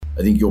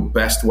I think your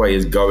best way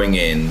is going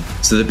in.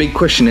 So the big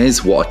question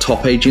is, what are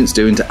top agents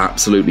doing to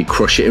absolutely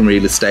crush it in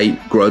real estate,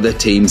 grow their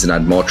teams and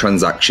add more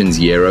transactions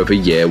year over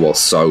year while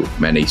so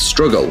many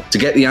struggle? To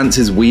get the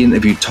answers, we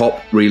interview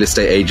top real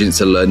estate agents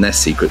to learn their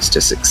secrets to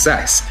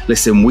success.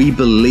 Listen, we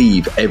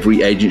believe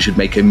every agent should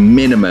make a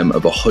minimum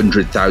of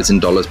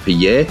 $100,000 per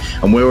year,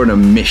 and we're on a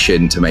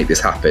mission to make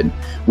this happen.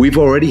 We've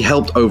already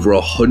helped over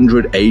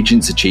 100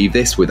 agents achieve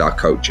this with our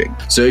coaching.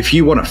 So if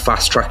you want to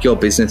fast track your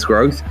business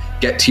growth,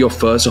 get to your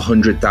first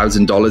 $100,000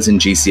 in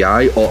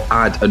GCI or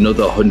add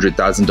another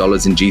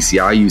 $100,000 in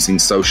GCI using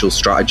social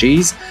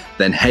strategies,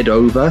 then head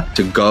over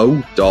to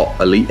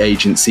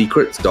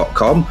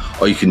go.eliteagentsecrets.com,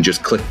 or you can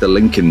just click the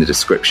link in the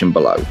description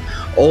below.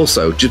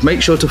 Also, just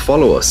make sure to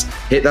follow us,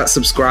 hit that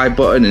subscribe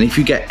button, and if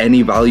you get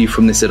any value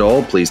from this at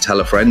all, please tell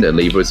a friend and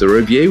leave us a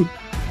review.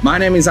 My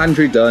name is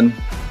Andrew Dunn.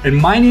 And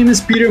my name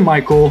is Peter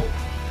Michael.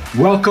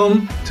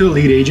 Welcome to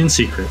Elite Agent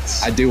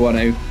Secrets. I do want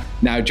to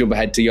now jump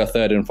ahead to your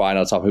third and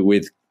final topic,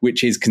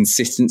 which is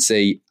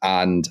consistency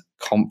and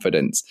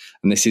confidence.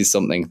 And this is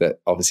something that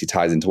obviously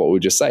ties into what we were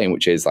just saying,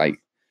 which is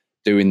like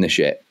doing the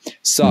shit.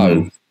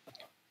 So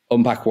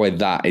unpack why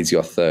that is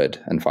your third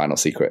and final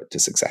secret to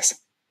success.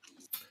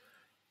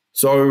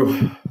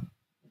 So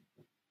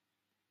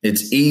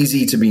it's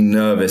easy to be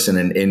nervous in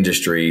an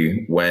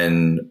industry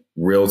when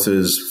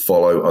realtors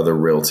follow other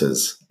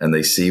realtors and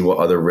they see what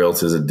other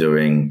realtors are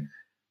doing,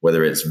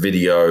 whether it's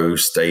video,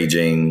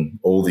 staging,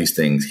 all these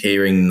things,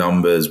 hearing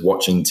numbers,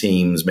 watching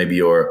teams. Maybe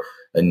you're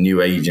a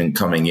new agent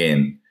coming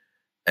in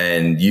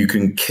and you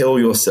can kill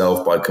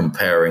yourself by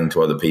comparing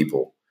to other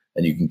people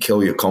and you can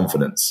kill your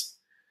confidence.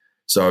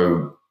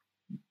 So,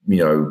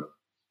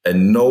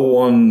 and no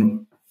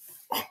one,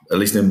 at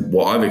least in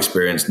what I've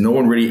experienced, no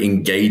one really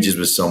engages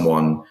with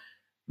someone,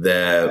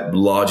 their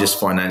largest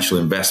financial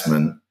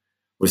investment,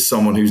 with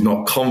someone who's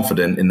not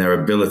confident in their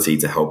ability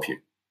to help you.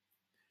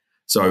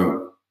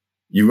 So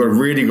you've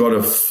really got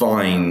to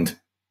find,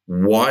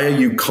 why are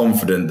you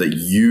confident that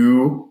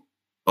you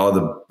are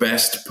the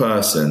best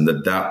person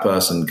that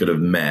person could have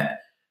met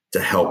to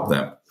help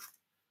them?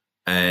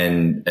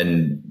 And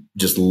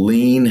just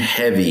lean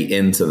heavy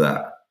into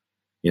that.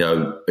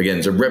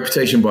 Again, so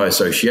reputation by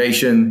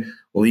association,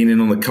 lean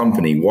in on the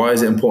company. Why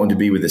is it important to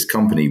be with this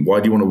company? Why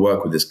do you want to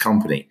work with this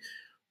company?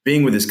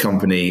 Being with this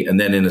company and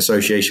then in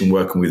association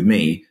working with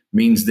me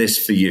means this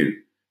for you.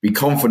 Be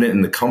confident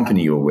in the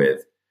company you're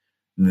with,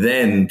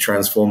 then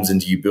transforms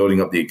into you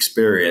building up the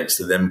experience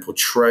to then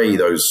portray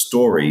those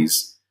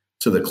stories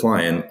to the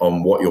client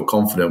on what you're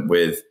confident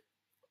with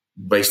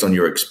based on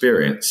your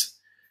experience.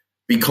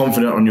 Be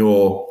confident on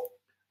your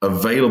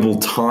available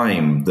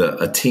time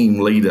that a team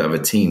leader of a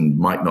team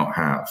might not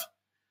have.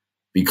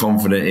 Be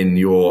confident in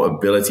your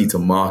ability to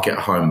market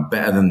home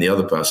better than the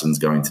other person's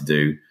going to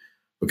do,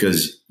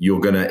 because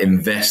you're going to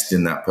invest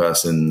in that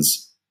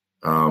person's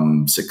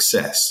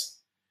success.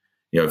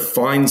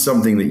 Find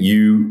something that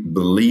you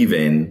believe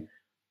in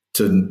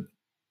to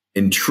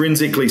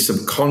intrinsically,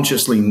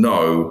 subconsciously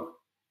know,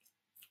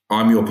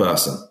 I'm your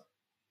person.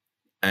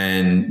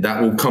 And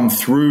that will come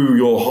through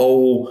your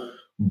whole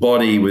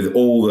body with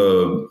all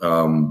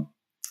the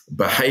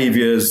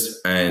behaviors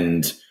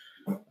and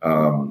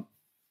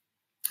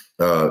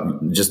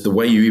just the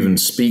way you even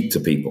speak to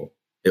people.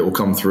 It will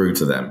come through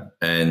to them.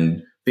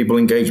 And people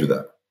engage with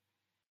that.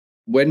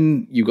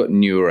 When you got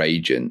newer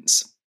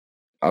agents,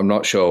 I'm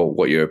not sure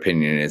what your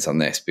opinion is on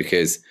this,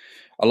 because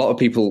a lot of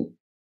people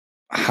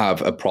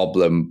have a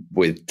problem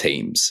with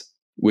teams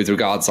with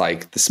regards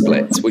like the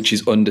splits, which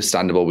is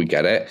understandable. We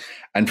get it.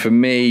 And for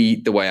me,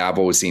 the way I've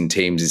always seen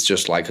teams is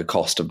just like a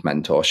cost of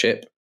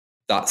mentorship.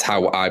 That's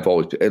how I've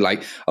always,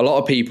 like, a lot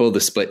of people, the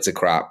splits are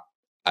crap.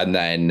 And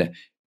then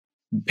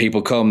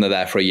people come, they're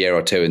there for a year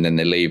or two, and then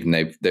they leave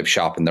and they've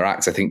sharpened their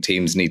axe. I think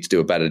teams need to do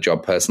a better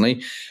job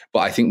personally. But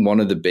I think one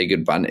of the big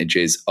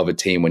advantages of a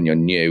team when you're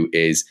new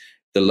is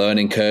the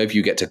learning curve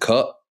you get to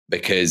cut,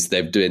 because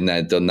they've done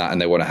that, and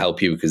they want to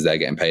help you because they're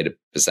getting paid a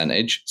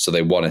percentage. So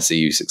they want to see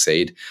you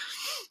succeed.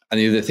 And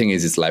the other thing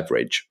is it's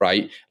leverage,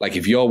 right? Like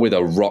if you're with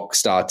a rock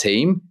star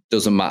team,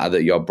 doesn't matter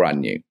that you're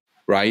brand new,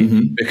 right?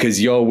 Mm-hmm. Because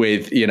you're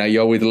with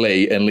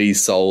Lee, and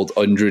Lee's sold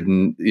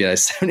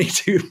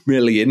 $172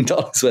 million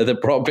worth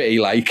of property.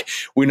 Like,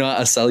 we know how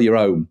to sell your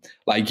home.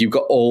 Like, you've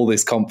got all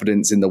this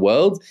confidence in the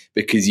world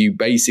because you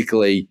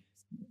basically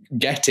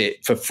get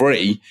it for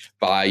free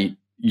by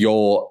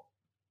your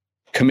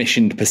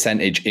commissioned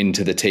percentage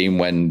into the team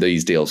when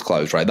these deals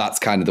close, right? That's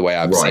kind of the way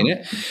I've seen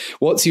it.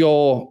 What's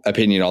your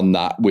opinion on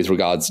that with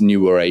regards to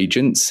newer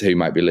agents who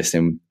might be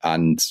listening,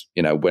 and,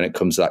 when it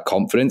comes to that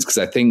confidence? Because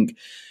I think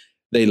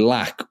they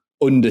lack,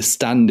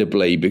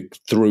 understandably,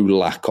 through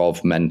lack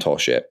of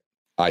mentorship,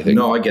 I think.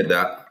 No, I get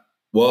that.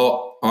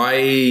 Well,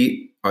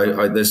 I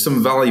there's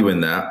some value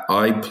in that.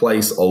 I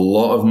place a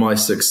lot of my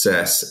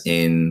success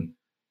in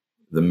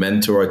the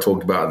mentor I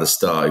talked about at the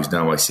start, who's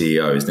now my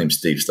CEO. His name's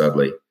Steve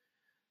Studley,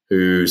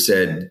 who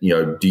said,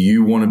 do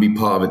you want to be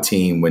part of a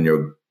team when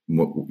you're,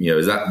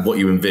 is that what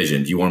you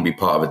envision? Do you want to be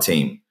part of a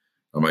team?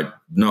 I'm like,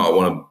 no, I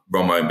want to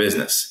run my own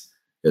business.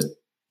 He goes,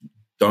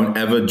 don't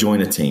ever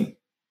join a team.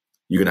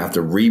 You're going to have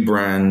to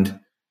rebrand.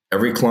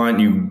 Every client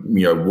you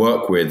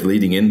work with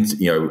leading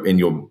into, in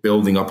your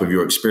building up of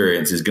your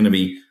experience is going to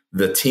be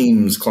the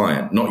team's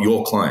client, not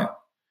your client.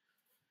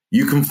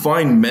 You can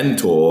find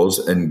mentors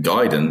and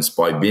guidance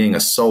by being a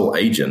sole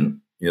agent.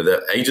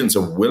 The agents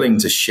are willing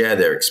to share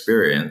their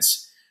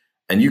experience,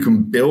 and you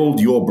can build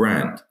your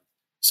brand.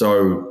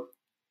 So,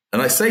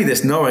 and I say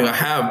this knowing I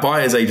have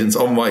buyer's agents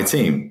on my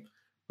team,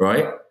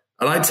 right?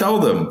 And I tell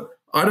them,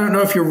 I don't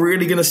know if you're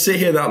really going to sit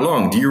here that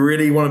long. Do you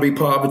really want to be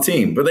part of a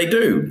team? But they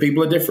do.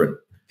 People are different.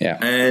 Yeah.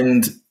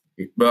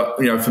 But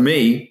for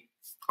me,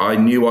 I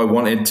knew I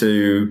wanted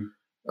to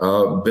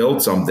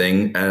build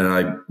something,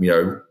 and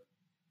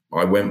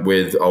I went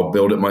with, I'll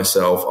build it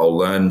myself. I'll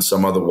learn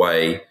some other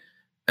way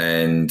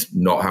and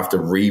not have to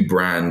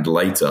rebrand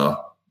later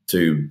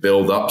to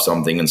build up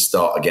something and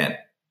start again.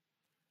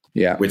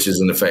 Yeah. Which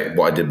is in effect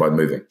what I did by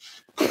moving.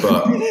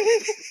 But,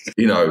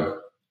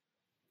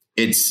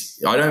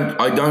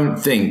 I don't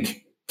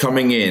think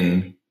coming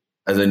in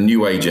as a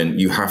new agent,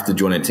 you have to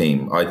join a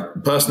team.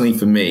 Personally,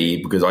 for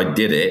me, because I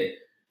did it,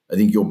 I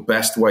think your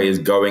best way is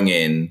going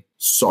in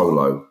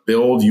solo.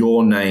 Build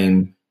your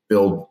name,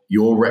 build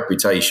your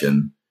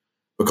reputation.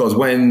 Because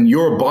when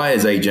you're a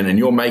buyer's agent and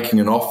you're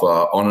making an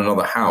offer on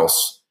another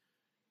house,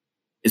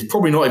 it's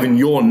probably not even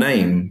your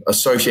name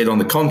associated on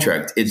the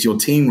contract. It's your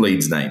team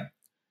lead's name.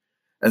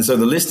 And so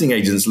the listing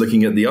agent's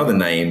looking at the other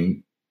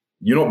name.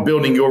 You're not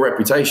building your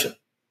reputation.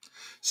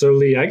 So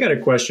Lee, I got a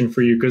question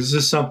for you, because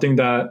this is something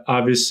that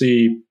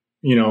obviously,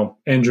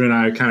 Andrew and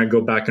I kind of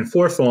go back and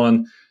forth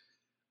on.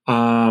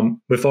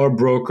 With our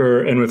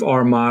broker and with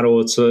our model,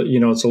 it's a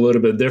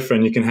little bit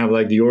different. You can have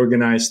like the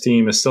organized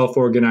team, a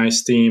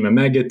self-organized team, a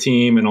mega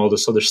team, and all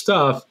this other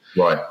stuff.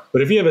 Right.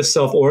 But if you have a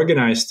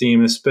self-organized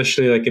team,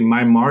 especially like in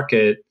my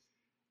market,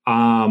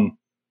 I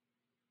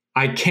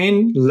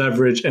can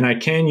leverage and I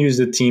can use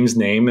the team's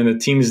name, and the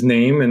team's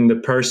name and the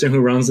person who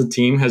runs the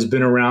team has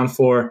been around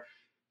for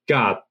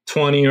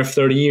 20 or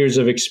 30 years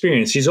of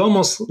experience. He's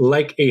almost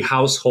like a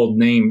household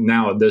name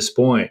now at this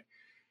point.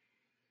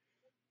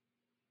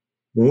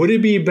 Would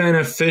it be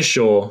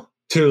beneficial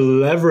to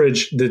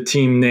leverage the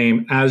team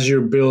name as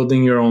you're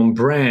building your own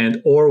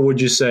brand? Or would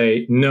you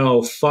say,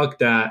 no, fuck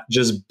that,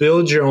 just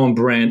build your own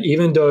brand,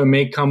 even though it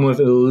may come with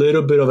a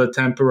little bit of a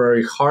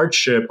temporary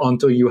hardship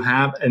until you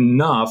have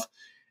enough,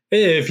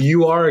 if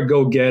you are a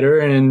go-getter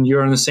and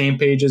you're on the same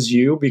page as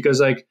you? Because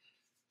like,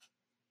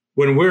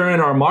 when we're in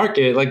our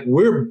market, like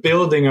we're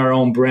building our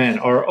own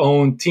brand, our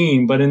own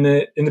team. But in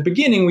the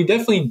beginning, we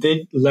definitely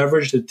did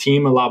leverage the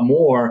team a lot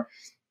more.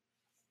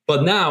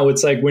 But now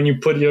it's like when you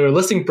put your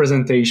listing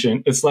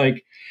presentation, it's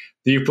like,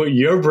 do you put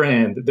your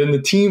brand, then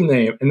the team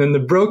name, and then the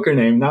broker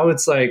name? Now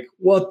it's like,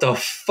 what the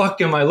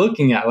fuck am I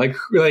looking at? Like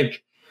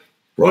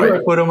what do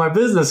I put on my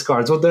business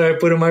cards? What do I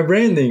put on my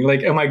branding?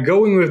 Like, am I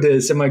going with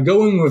this? Am I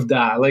going with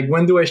that? Like,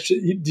 when do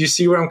you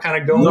see where I'm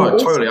kind of going? No,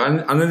 totally. I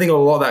don't think a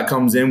lot of that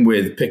comes in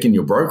with picking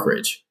your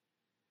brokerage,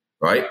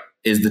 right?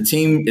 Is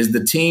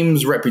the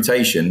team's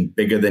reputation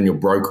bigger than your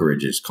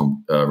brokerage's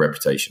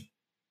reputation?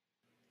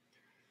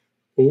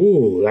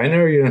 Ooh, I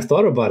never even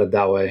thought about it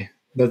that way.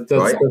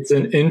 That's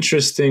an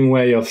interesting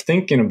way of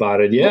thinking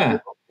about it. Yeah.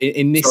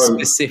 In this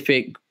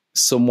specific,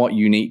 somewhat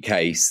unique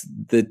case,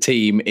 the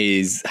team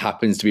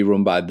happens to be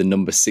run by the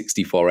number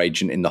 64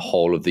 agent in the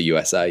whole of the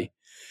USA.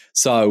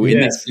 So in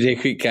this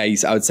particular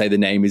case, I would say the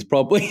name is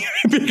probably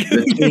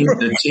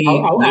the team.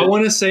 I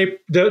want to say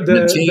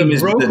the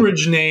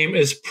brokerage name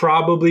is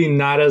probably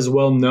not as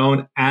well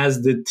known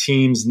as the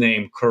team's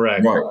name.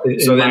 Correct. Right.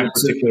 In that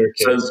particular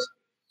case.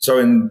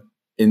 So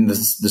in the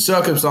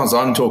circumstance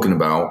I'm talking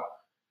about,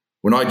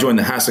 when I joined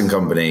the Hassan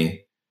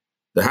Company,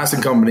 the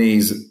Hassan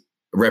Company's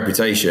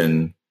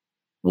reputation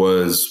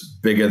was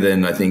bigger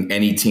than I think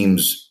any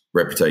team's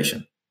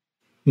reputation,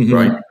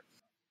 right?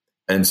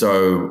 And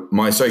so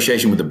my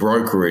association with the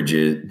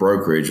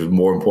brokerage was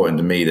more important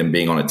to me than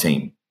being on a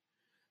team.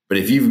 But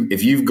if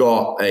you've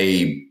got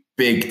a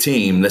big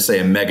team, let's say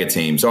a mega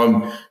team. So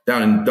I'm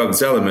down in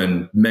Douglas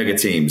Elliman, mega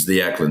teams,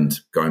 the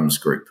Eklund Gomes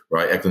group,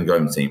 right? Eklund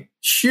Gomes team,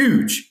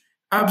 huge,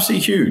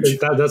 absolutely huge.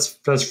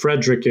 That's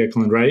Frederick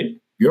Eklund, right?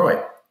 You're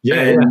right.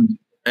 Yeah.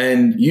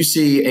 And you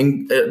see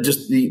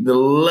just the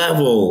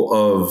level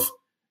of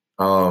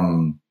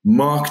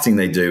marketing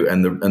they do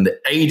and the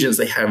agents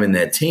they have in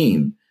their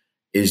team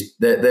is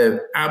that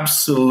they're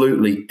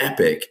absolutely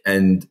epic.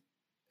 And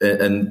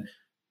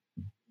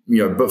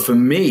but for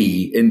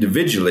me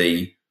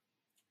individually,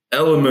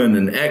 Elliman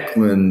and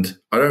Eklund,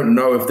 I don't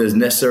know if there's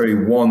necessarily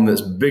one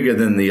that's bigger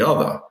than the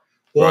other.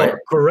 Well, right?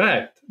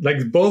 Correct.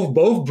 Like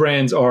both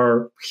brands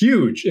are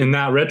huge in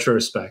that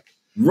retrospect.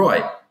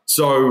 Right.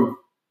 So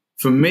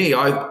for me,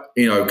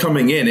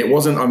 coming in, it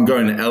wasn't I'm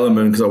going to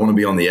Elliman because I want to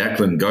be on the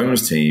Eklund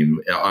Gomes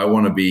team. I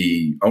want to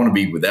be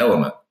with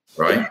Elliman,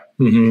 right?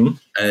 Mm-hmm.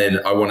 And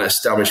I want to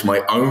establish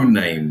my own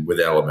name with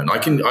Elliman. I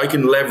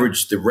can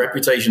leverage the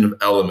reputation of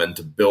Elliman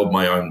to build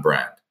my own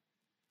brand.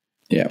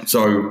 Yeah.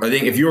 So I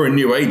think if you're a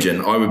new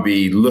agent, I would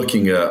be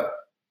looking at,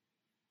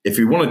 if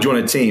you want to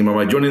join a team, am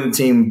I joining the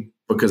team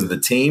because of the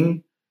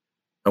team,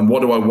 and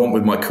what do I want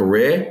with my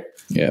career?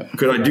 Yeah.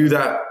 Could I do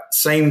that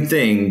same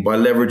thing by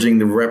leveraging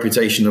the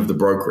reputation of the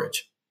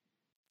brokerage?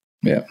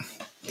 Yeah.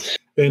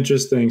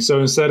 Interesting. So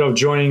instead of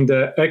joining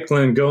the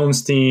Eklund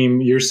Gomes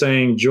team, you're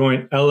saying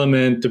join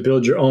Element to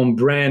build your own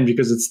brand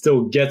because it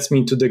still gets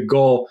me to the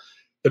goal,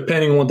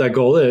 depending on what that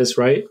goal is,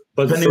 right?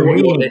 But Depending for on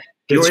me, what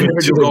your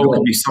individual goal goal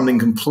could be something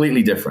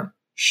completely different.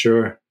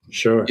 Sure.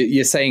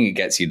 You're saying it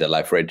gets you the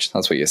leverage.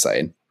 That's what you're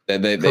saying.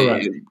 That's it.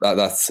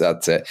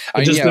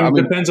 It just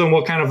depends on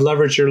what kind of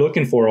leverage you're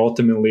looking for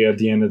ultimately at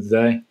the end of the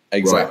day.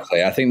 Exactly.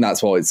 Right. I think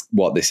that's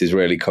what this is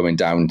really coming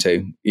down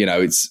to. You know,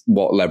 it's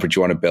what leverage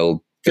you want to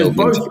build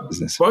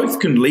both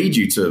can lead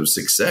you to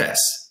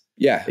success.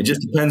 Yeah. It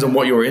just depends on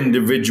what your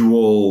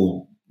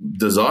individual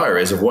desire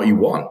is of what you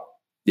want.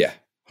 Yeah,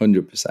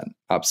 100%.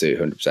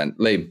 Absolutely 100%.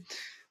 Lee,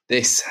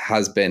 this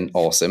has been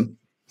awesome.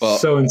 But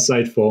so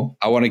insightful.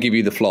 I want to give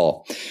you the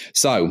floor.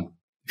 So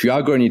if you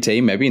are growing your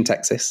team, maybe in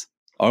Texas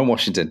or in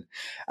Washington,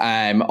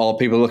 or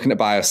people looking to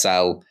buy or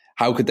sell,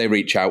 how could they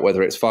reach out,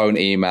 whether it's phone,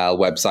 email,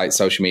 website,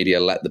 social media?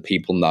 Let the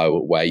people know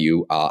where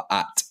you are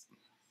at.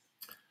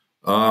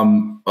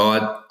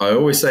 I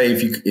always say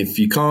if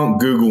you can't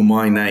Google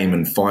my name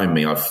and find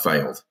me, I've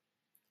failed.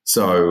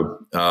 So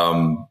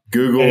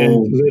Google,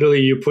 and literally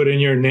you put in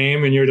your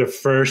name and you're the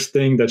first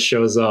thing that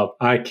shows up.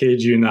 I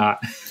kid you not.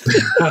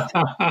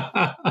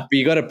 But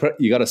you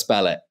gotta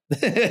spell it.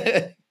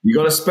 You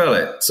gotta spell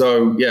it.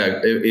 So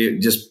yeah,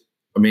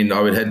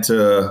 I would head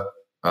to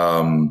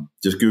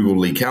just Google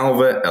Lee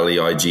Calvert,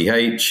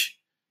 LEIGH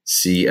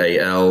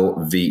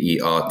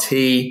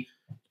CALVERT.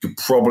 You could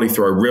probably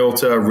throw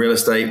realtor, real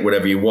estate,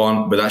 whatever you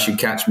want, but that should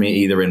catch me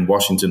either in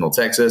Washington or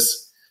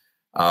Texas.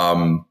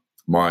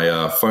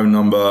 My phone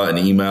number and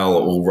email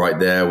are all right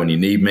there when you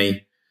need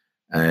me.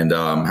 And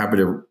I'm happy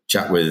to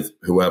chat with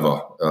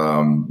whoever,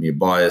 your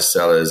buyers,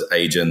 sellers,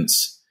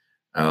 agents.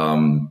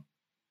 And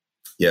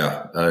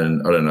I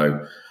don't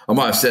know. I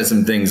might have said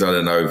some things. I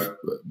don't know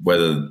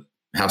whether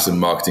House of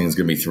Marketing is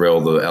going to be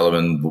thrilled or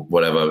Element,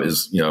 whatever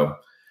is, it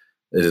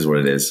is what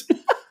it is.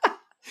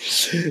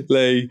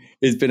 Lee,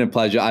 it's been a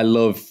pleasure. I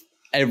love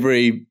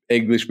every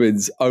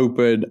Englishman's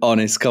open,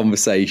 honest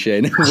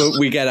conversation.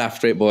 We get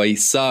after it,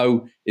 boys.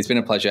 So it's been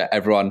a pleasure,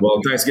 everyone. Well,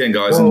 thanks again,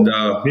 guys.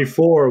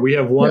 Before we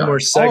have one more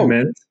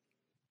segment.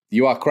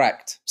 You are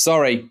correct.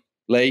 Sorry,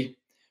 Lee.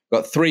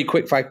 Got 3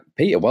 quickfire.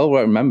 Peter, well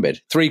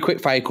remembered. 3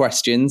 quickfire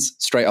questions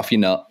straight off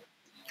your nut.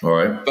 All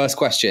right. First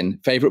question: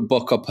 favorite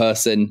book or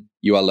person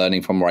you are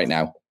learning from right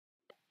now?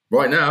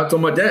 Right now, it's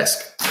on my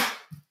desk.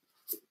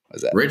 What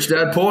is it? Rich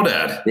Dad, Poor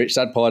Dad. Rich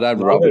Dad, Poor Dad.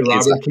 Robert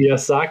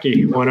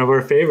Kiyosaki, one of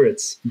our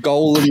favorites.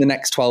 Goal in the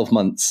next 12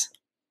 months.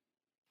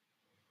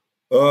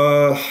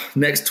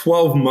 Next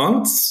 12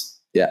 months.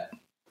 Yeah.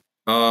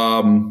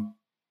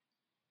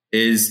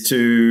 Is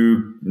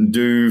to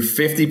do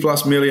 50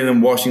 plus million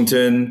in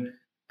Washington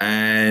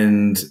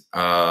and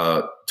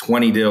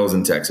 20 deals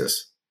in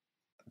Texas.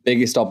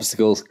 Biggest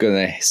obstacle's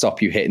going to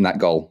stop you hitting that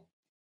goal?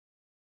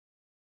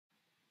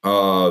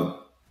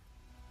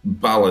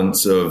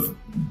 Balance of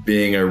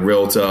being a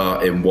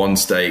realtor in one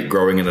state,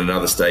 growing in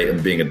another state,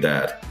 and being a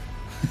dad.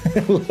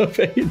 Love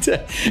it.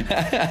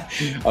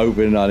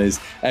 Open and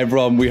honest.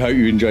 Everyone, we hope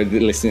you enjoyed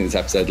listening to this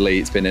episode. Lee,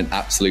 it's been an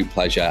absolute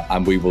pleasure,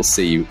 and we will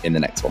see you in the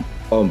next one.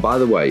 Oh, and by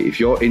the way, if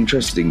you're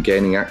interested in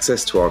gaining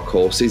access to our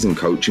courses and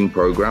coaching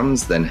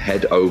programs, then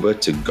head over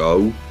to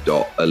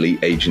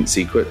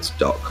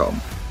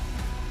go.eliteagentsecrets.com.